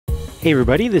Hey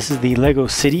everybody, this is the LEGO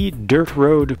City Dirt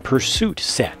Road Pursuit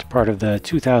set, part of the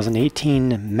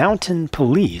 2018 Mountain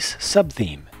Police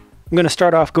sub-theme. I'm going to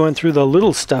start off going through the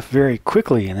little stuff very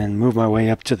quickly and then move my way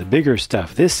up to the bigger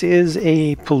stuff. This is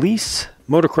a police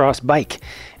motocross bike,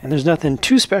 and there's nothing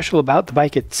too special about the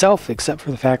bike itself except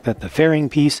for the fact that the fairing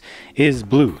piece is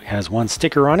blue. It has one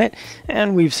sticker on it,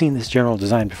 and we've seen this general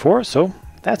design before, so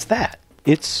that's that.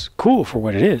 It's cool for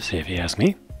what it is, if you ask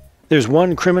me. There's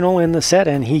one criminal in the set,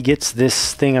 and he gets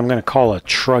this thing I'm going to call a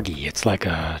truggy. It's like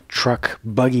a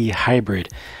truck-buggy hybrid.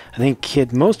 I think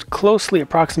it most closely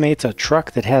approximates a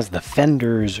truck that has the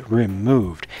fenders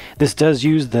removed. This does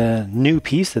use the new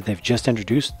piece that they've just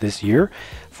introduced this year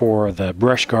for the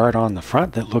brush guard on the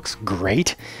front that looks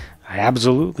great. I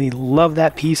absolutely love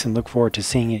that piece and look forward to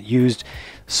seeing it used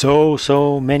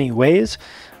so many ways.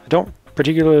 I don't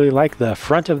particularly like the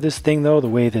front of this thing, though, the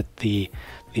way that the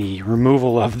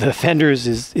removal of the fenders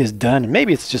is done. And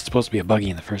maybe it's just supposed to be a buggy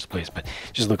in the first place, but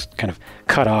it just looks kind of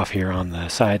cut off here on the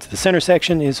sides. The center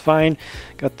section is fine.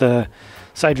 Got the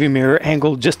side view mirror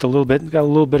angled just a little bit. Got a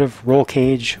little bit of roll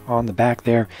cage on the back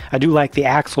there. I do like the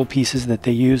axle pieces that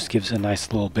they used. Gives a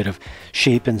nice little bit of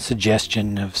shape and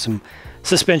suggestion of some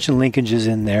suspension linkages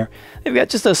in there. They've got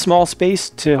just a small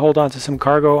space to hold on to some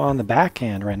cargo on the back,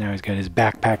 and right now he's got his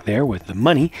backpack there with the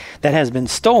money that has been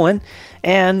stolen.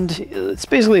 And it's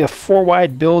basically a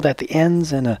 4-wide build at the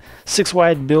ends and a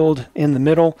 6-wide build in the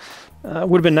middle.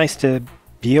 Would have been nice to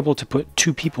be able to put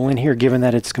 2 people in here, given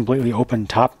that it's completely open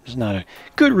top. There's not a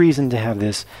good reason to have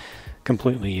this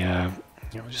completely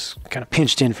just kind of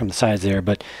pinched in from the sides there,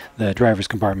 but the driver's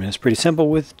compartment is pretty simple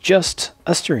with just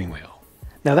a steering wheel.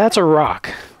 Now that's a rock,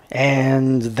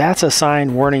 and that's a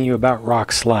sign warning you about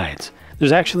rock slides.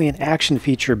 There's actually an action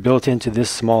feature built into this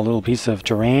small little piece of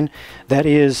terrain that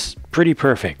is pretty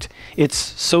perfect. It's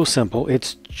so simple.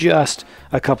 It's just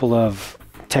a couple of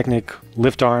Technic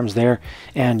lift arms there,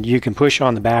 and you can push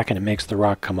on the back and it makes the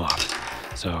rock come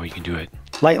off. So you can do it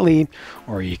lightly,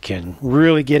 or you can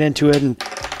really get into it and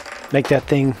make that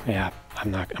thing, I'm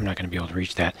not going to be able to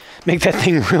reach that. Make that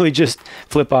thing really just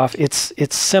flip off. It's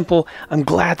simple. I'm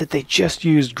glad that they just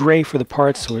used gray for the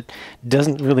parts so it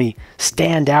doesn't really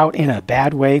stand out in a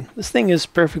bad way. This thing is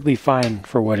perfectly fine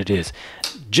for what it is.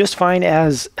 Just fine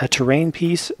as a terrain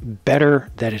piece, better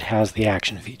that it has the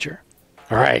action feature.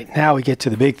 All right, now we get to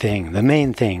the big thing, the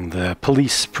main thing, the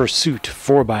police pursuit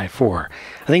 4x4.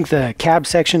 I think the cab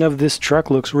section of this truck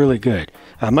looks really good.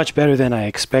 Much better than I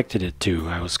expected it to.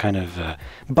 I was kind of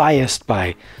biased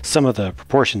by some of the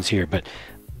proportions here, but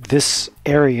this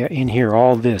area in here,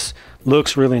 all this,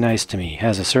 looks really nice to me. It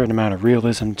has a certain amount of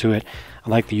realism to it. I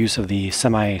like the use of the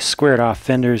semi-squared off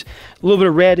fenders. A little bit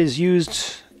of red is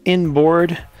used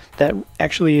inboard. That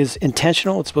actually is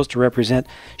intentional. It's supposed to represent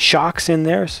shocks in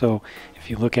there, so if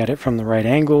you look at it from the right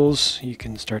angles, you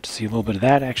can start to see a little bit of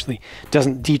that. Actually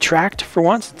doesn't detract for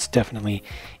once. It's definitely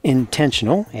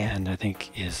intentional, and I think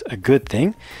is a good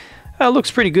thing. Looks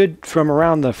pretty good from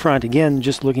around the front. Again,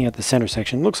 just looking at the center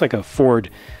section, looks like a Ford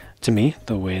to me,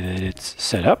 the way that it's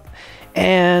set up.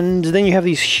 And then you have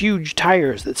these huge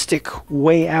tires that stick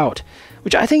way out,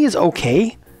 which I think is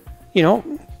okay. You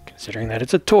know, considering that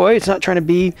it's a toy, it's not trying to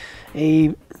be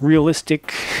a realistic,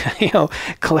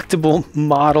 collectible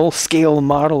model, scale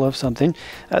model of something.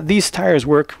 These tires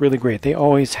work really great. They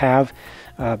always have.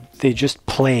 They just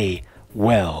play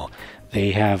well.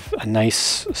 They have a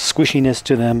nice squishiness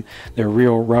to them. They're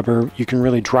real rubber. You can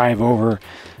really drive over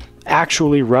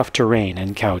actually rough terrain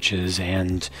and couches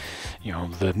and,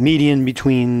 the median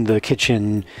between the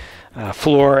kitchen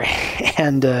floor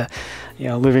and,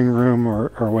 living room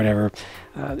or whatever.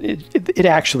 It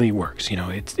actually works.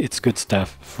 It's good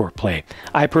stuff for play.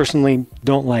 I personally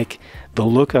don't like the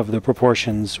look of the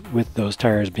proportions with those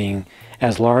tires being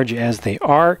as large as they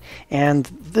are, and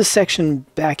this section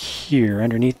back here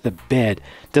underneath the bed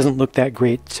doesn't look that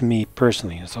great to me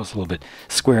personally. It's also a little bit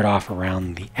squared off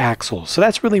around the axle, so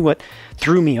that's really what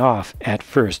threw me off at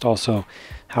first. Also,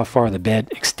 how far the bed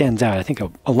extends out. I think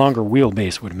a longer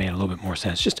wheelbase would have made a little bit more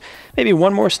sense. Just maybe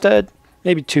one more stud,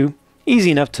 maybe 2.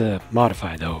 Easy enough to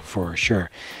modify, though, for sure.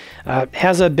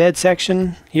 Has a bed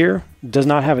section here. Does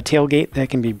not have a tailgate that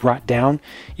can be brought down.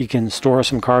 You can store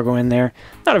some cargo in there.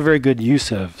 Not a very good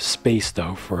use of space,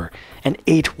 though, for an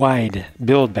 8-wide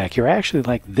build back here. I actually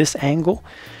like this angle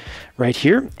right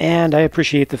here, and I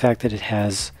appreciate the fact that it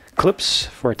has clips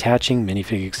for attaching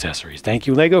minifig accessories. Thank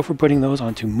you, LEGO, for putting those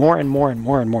onto more and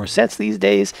more sets these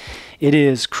days. It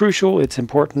is crucial. It's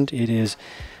important. It is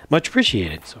much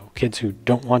appreciated. So kids who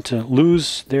don't want to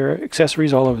lose their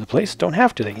accessories all over the place don't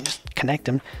have to. They can just connect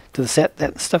them to the set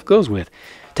that stuff goes with.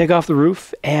 Take off the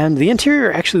roof, and the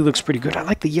interior actually looks pretty good. I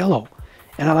like the yellow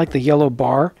And I like the yellow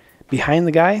bar behind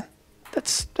the guy.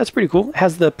 That's pretty cool. It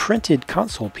has the printed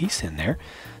console piece in there.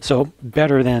 So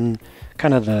better than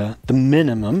kind of the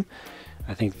minimum.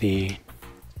 I think the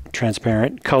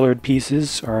transparent colored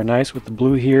pieces are nice with the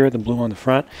blue here, the blue on the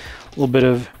front, a little bit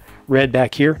of red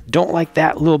back here. Don't like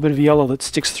that little bit of yellow that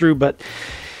sticks through, but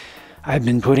I've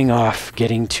been putting off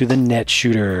getting to the net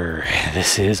shooter.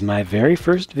 This is my very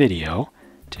first video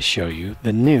to show you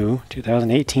the new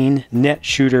 2018 net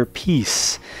shooter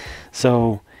piece.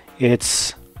 So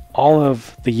it's all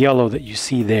of the yellow that you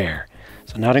see there.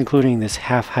 So not including this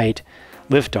half height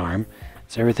lift arm.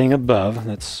 It's everything above.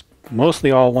 That's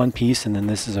mostly all one piece, and then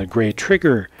this is a gray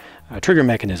trigger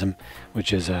mechanism,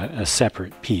 which is a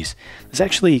separate piece. This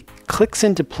actually clicks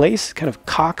into place, kind of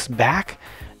cocks back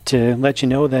to let you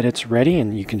know that it's ready,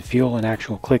 and you can feel an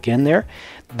actual click in there.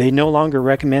 They no longer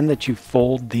recommend that you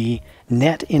fold the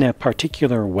net in a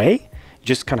particular way. You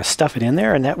just kind of stuff it in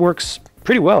there, and that works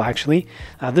pretty well, actually.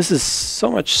 This is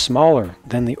so much smaller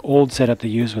than the old setup they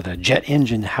use with a jet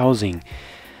engine housing,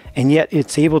 and yet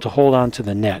it's able to hold on to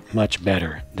the net much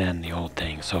better than the old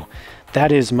thing. So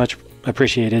that is much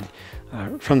appreciated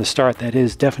from the start. That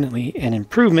is definitely an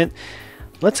improvement.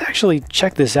 Let's actually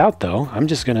check this out, though. I'm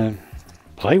just going to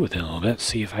play with it a little bit,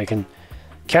 see if I can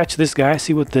catch this guy,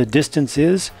 see what the distance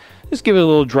is. Just give it a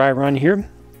little dry run here.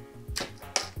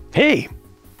 Hey,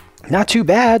 not too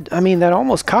bad. I mean, that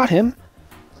almost caught him.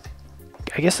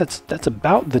 I guess that's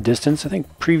about the distance. I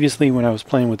think previously when I was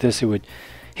playing with this, it would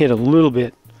hit a little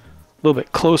bit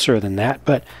closer than that,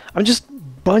 but I'm just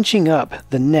bunching up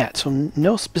the net, so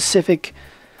no specific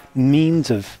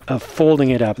means of folding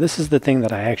it up. This is the thing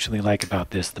that I actually like about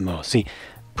this the most. See,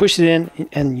 push it in,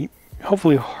 and you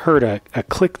hopefully heard a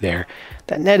click there.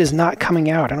 That net is not coming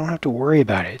out. I don't have to worry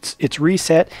about it. It's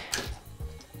reset.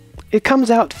 It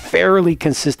comes out fairly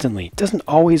consistently. It doesn't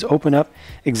always open up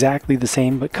exactly the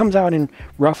same, but comes out in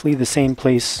roughly the same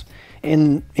place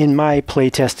in my play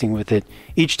testing with it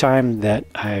each time that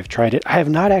I've tried it. I have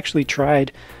not actually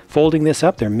tried folding this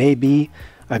up. There may be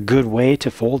a good way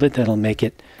to fold it that'll make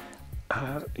it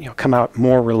come out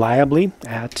more reliably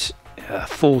at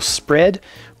full spread,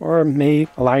 or may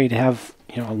allow you to have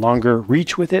a longer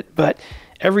reach with it, but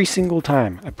every single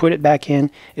time I put it back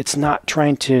in, it's not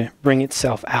trying to bring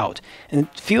itself out. And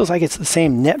it feels like it's the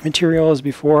same net material as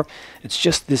before. It's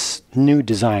just this new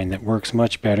design that works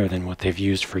much better than what they've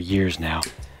used for years now.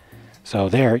 So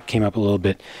there, it came up a little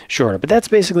bit shorter, but that's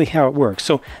basically how it works.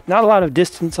 So not a lot of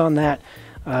distance on that.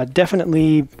 It's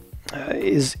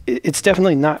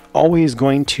definitely not always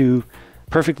going to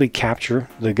perfectly capture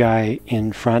the guy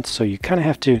in front. So you kind of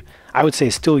have to, I would say,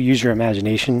 still use your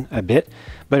imagination a bit,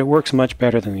 but it works much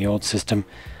better than the old system.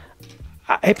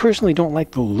 I personally don't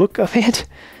like the look of it,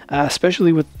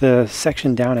 especially with the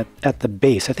section down at the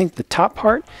base. I think the top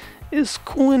part is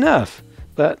cool enough,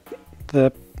 but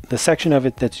the section of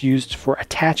it that's used for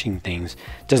attaching things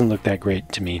doesn't look that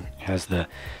great to me. It has the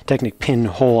Technic pin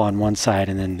hole on one side,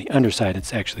 and then the underside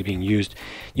it's actually being used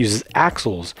uses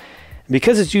axles.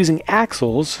 Because it's using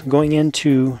axles going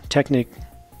into Technic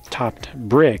topped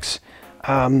bricks,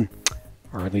 or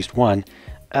at least one,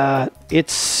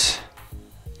 it's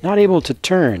not able to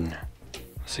turn.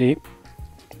 See,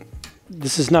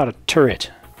 this is not a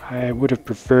turret. I would have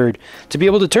preferred to be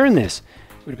able to turn this.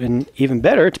 It would have been even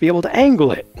better to be able to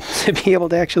angle it, to be able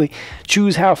to actually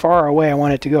choose how far away I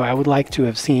want it to go. I would like to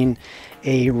have seen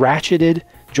a ratcheted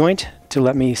joint to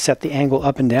let me set the angle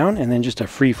up and down, and then just a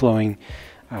free-flowing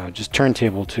just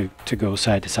turntable to go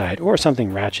side to side, or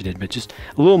something ratcheted, but just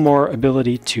a little more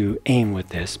ability to aim with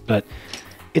this. But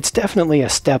it's definitely a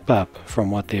step up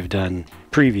from what they've done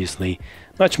previously.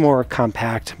 Much more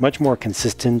compact, much more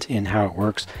consistent in how it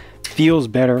works, feels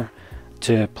better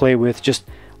to play with, just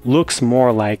looks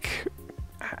more like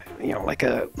like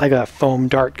a foam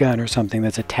dart gun or something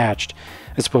that's attached,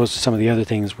 as opposed to some of the other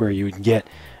things where you would get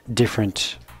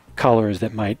different colors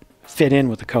that might fit in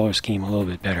with the color scheme a little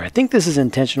bit better. I think this is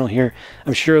intentional here.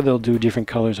 I'm sure they'll do different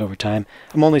colors over time.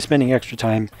 I'm only spending extra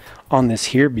time on this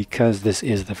here because this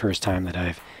is the first time that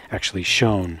I've actually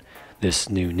shown this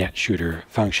new net shooter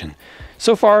function.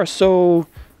 So far, so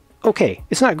okay.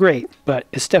 It's not great, but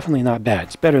it's definitely not bad.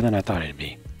 It's better than I thought it'd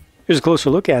be. Here's a closer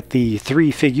look at the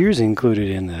 3 figures included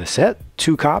in the set,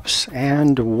 2 cops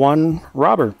and 1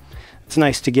 robber. It's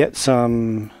nice to get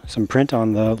some print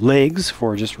on the legs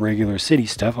for just regular city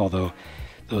stuff, although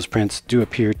those prints do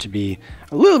appear to be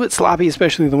a little bit sloppy,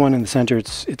 especially the one in the center.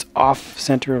 It's off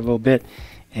center a little bit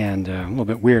and a little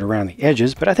bit weird around the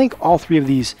edges, but I think all 3 of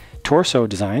these torso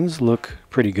designs look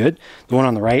pretty good. The one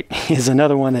on the right is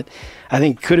another one that I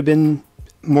think could have been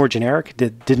more generic,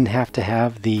 didn't have to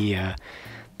have the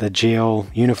the jail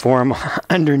uniform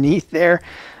underneath there,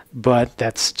 but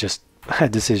that's just a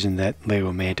decision that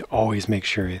Lego made to always make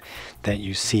sure that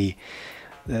you see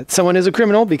that someone is a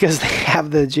criminal because they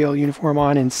have the jail uniform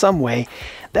on in some way.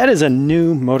 That is a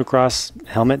new motocross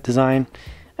helmet design.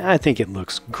 I think it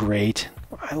looks great.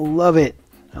 I love it.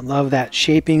 I love that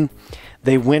shaping.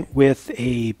 They went with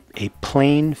a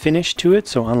plain finish to it,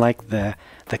 so unlike the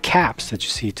caps that you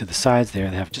see to the sides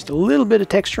there, they have just a little bit of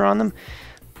texture on them.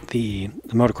 The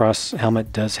motocross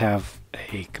helmet does have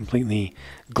a completely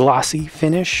glossy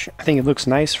finish. I think it looks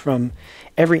nice from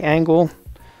every angle.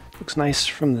 Looks nice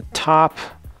from the top.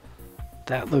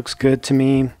 That looks good to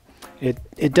me.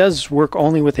 It does work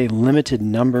only with a limited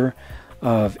number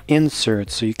of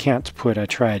inserts, so you can't put, I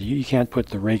tried, you can't put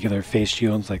the regular face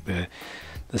shields like the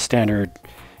standard,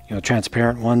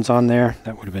 transparent ones on there.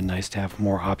 That would have been nice to have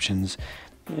more options.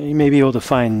 You may be able to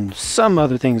find some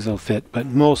other things that'll fit, but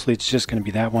mostly it's just going to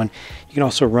be that one. You can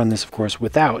also run this, of course,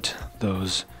 without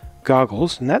those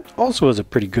goggles, and that also is a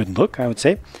pretty good look, I would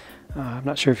say. I'm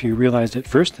not sure if you realized at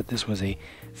first that this was a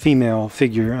female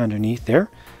figure underneath there.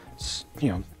 It's,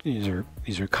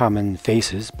 these are common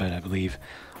faces, but I believe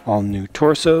all new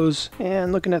torsos.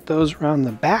 And looking at those around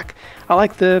the back, I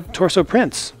like the torso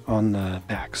prints on the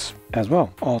backs as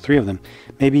well, all three of them.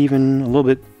 Maybe even a little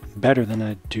bit better than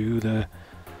I do the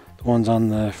ones on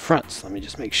the fronts. Let me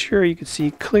just make sure you can see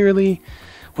clearly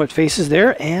what face is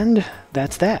there, and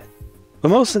that's that. But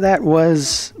most of that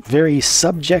was very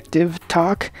subjective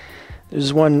talk.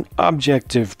 There's one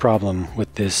objective problem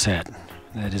with this set.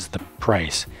 That is the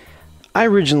price. I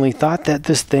originally thought that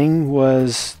this thing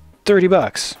was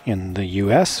 $30 in the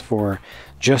US for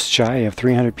just shy of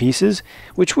 300 pieces,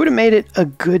 which would have made it a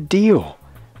good deal.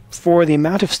 For the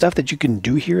amount of stuff that you can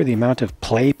do here, the amount of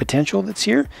play potential that's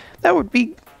here, that would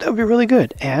be really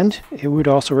good. And it would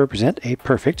also represent a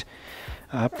perfect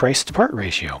price to part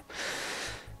ratio.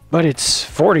 But it's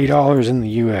 $40 in the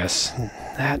US.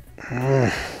 That,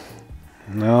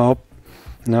 nope,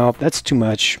 that's too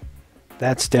much.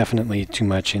 That's definitely too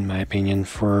much in my opinion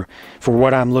for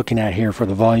what I'm looking at here, for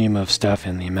the volume of stuff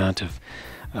and the amount of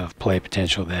play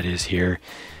potential that is here.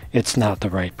 It's not the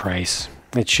right price.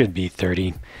 It should be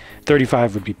 30.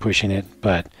 35 would be pushing it,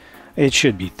 but it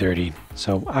should be 30.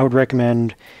 So I would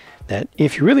recommend that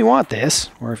if you really want this,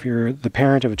 or if you're the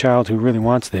parent of a child who really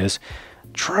wants this,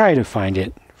 try to find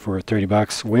it for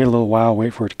 $30. Wait a little while,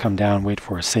 wait for it to come down, wait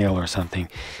for a sale or something.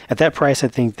 At that price, I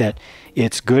think that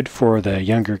it's good for the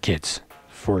younger kids,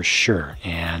 for sure.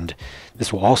 And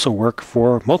this will also work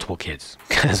for multiple kids,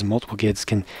 because multiple kids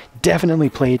can definitely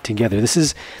play together. This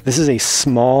is a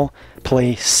small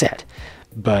play set,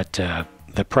 but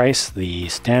the price, the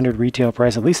standard retail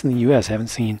price, at least in the US, I haven't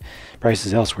seen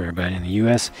prices elsewhere, but in the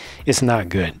US, it's not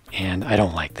good, and I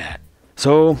don't like that.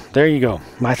 So there you go.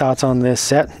 My thoughts on this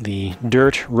set, the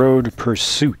Dirt Road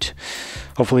Pursuit.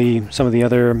 Hopefully some of the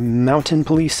other Mountain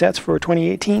Police sets for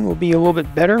 2018 will be a little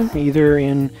bit better, either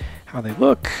in how they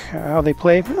look, how they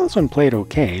play. Well, this one played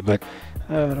okay, but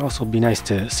it'd also be nice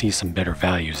to see some better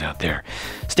values out there.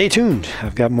 Stay tuned.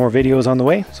 I've got more videos on the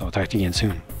way, so I'll talk to you again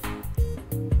soon.